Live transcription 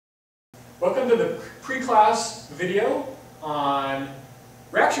Welcome to the pre-class video on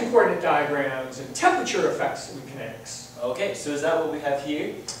reaction coordinate diagrams and temperature effects in kinetics. Okay, so is that what we have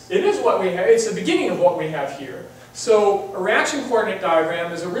here? It is what we have. It's the beginning of what we have here. So a reaction coordinate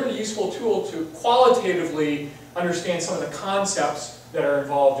diagram is a really useful tool to qualitatively understand some of the concepts that are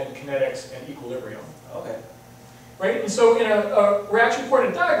involved in kinetics and equilibrium. Okay. Right? And so in a reaction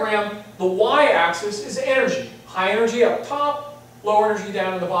coordinate diagram, the y-axis is energy. High energy up top, low energy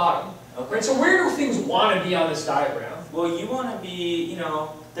down in the bottom. Okay. Right? So where do things want to be on this diagram? Well, you want to be,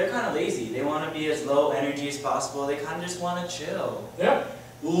 they're kind of lazy. They want to be as low energy as possible. They kind of just want to chill. Yeah.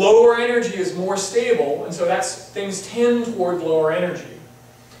 Lower energy is more stable, and so things tend toward lower energy.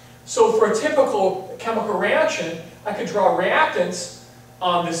 So for a typical chemical reaction, I could draw reactants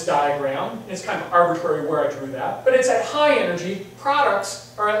on this diagram. It's kind of arbitrary where I drew that, but it's at high energy.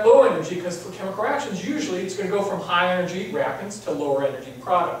 Products are at low energy because for chemical reactions, usually it's going to go from high energy reactants to lower energy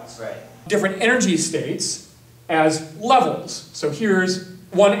products. Right. Different energy states as levels. So here's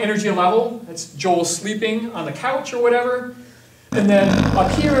one energy level. That's Joel sleeping on the couch or whatever. And then up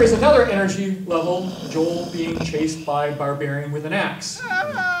here is another energy level, Joel being chased by a barbarian with an axe.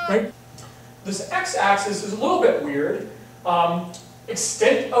 Right? This x-axis is a little bit weird.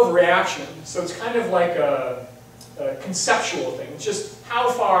 Extent of reaction. So it's kind of like a conceptual thing. It's just how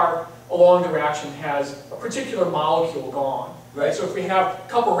far along the reaction has a particular molecule gone. Right. So if we have a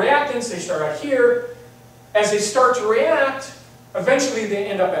couple reactants, they start out here. As they start to react, eventually they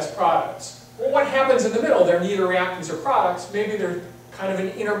end up as products. Well, what happens in the middle? They're neither reactants or products. Maybe they're kind of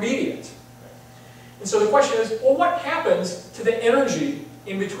an intermediate. And so the question is, well, what happens to the energy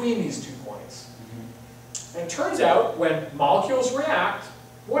in between these 2 points? And it turns out when molecules react,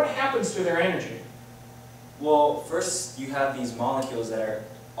 what happens to their energy? Well, first you have these molecules that are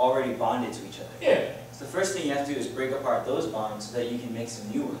already bonded to each other. Yeah. So the first thing you have to do is break apart those bonds so that you can make some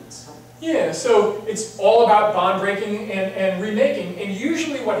new ones. Yeah, so it's all about bond breaking and remaking. And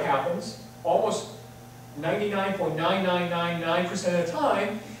usually what happens, almost 99.9999% of the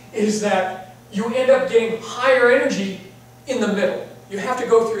time, is that you end up getting higher energy in the middle. You have to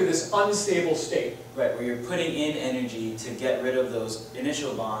go through this unstable state. Right, where you're putting in energy to get rid of those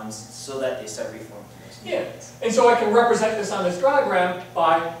initial bonds so that they start reforming. Yeah, and so I can represent this on this diagram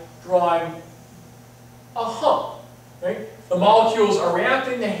by drawing a hump. Right? The molecules are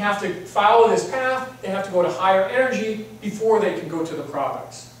reacting, they have to follow this path, they have to go to higher energy before they can go to the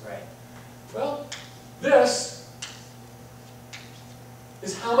products. Right. Well, this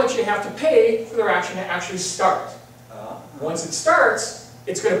is how much you have to pay for the reaction to actually start. Once it starts,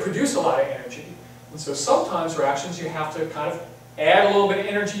 it's going to produce a lot of energy. And so sometimes reactions you have to kind of add a little bit of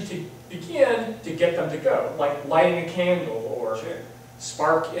energy to begin to get them to go, like lighting a candle or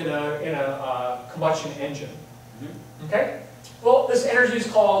spark in a combustion engine. Okay? Well, this energy is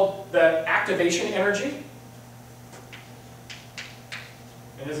called the activation energy.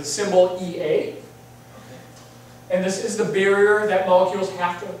 And there's a symbol EA. And this is the barrier that molecules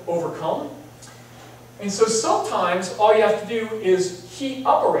have to overcome. And so sometimes all you have to do is heat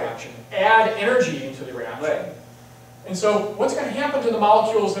up a reaction, add energy into the reaction. Right. And so what's going to happen to the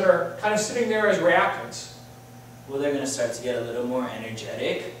molecules that are kind of sitting there as reactants? Well, they're going to start to get a little more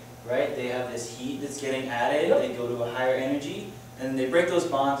energetic, right? They have this heat that's getting added, Yep. They go to a higher energy, and they break those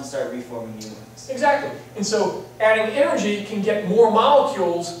bonds and start reforming new ones. Exactly. And so adding energy can get more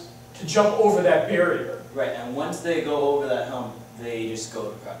molecules to jump over that barrier. Right, and once they go over that hump, they just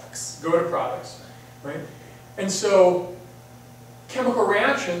go to products. Go to products. Right? And so chemical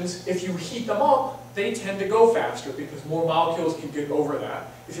reactions, if you heat them up, they tend to go faster because more molecules can get over that.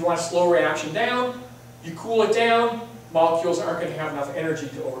 If you want to slow a reaction down, you cool it down, molecules aren't going to have enough energy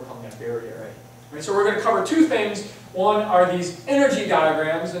to overcome that barrier. Right, so we're going to cover 2 things. One are these energy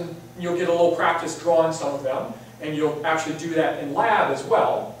diagrams, and you'll get a little practice drawing some of them, and you'll actually do that in lab as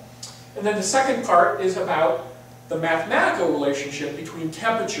well. And then the second part is about the mathematical relationship between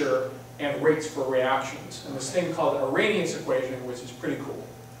temperature and rates for reactions, and this thing called the Arrhenius equation, which is pretty cool.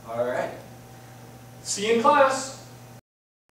 All right. See you in class.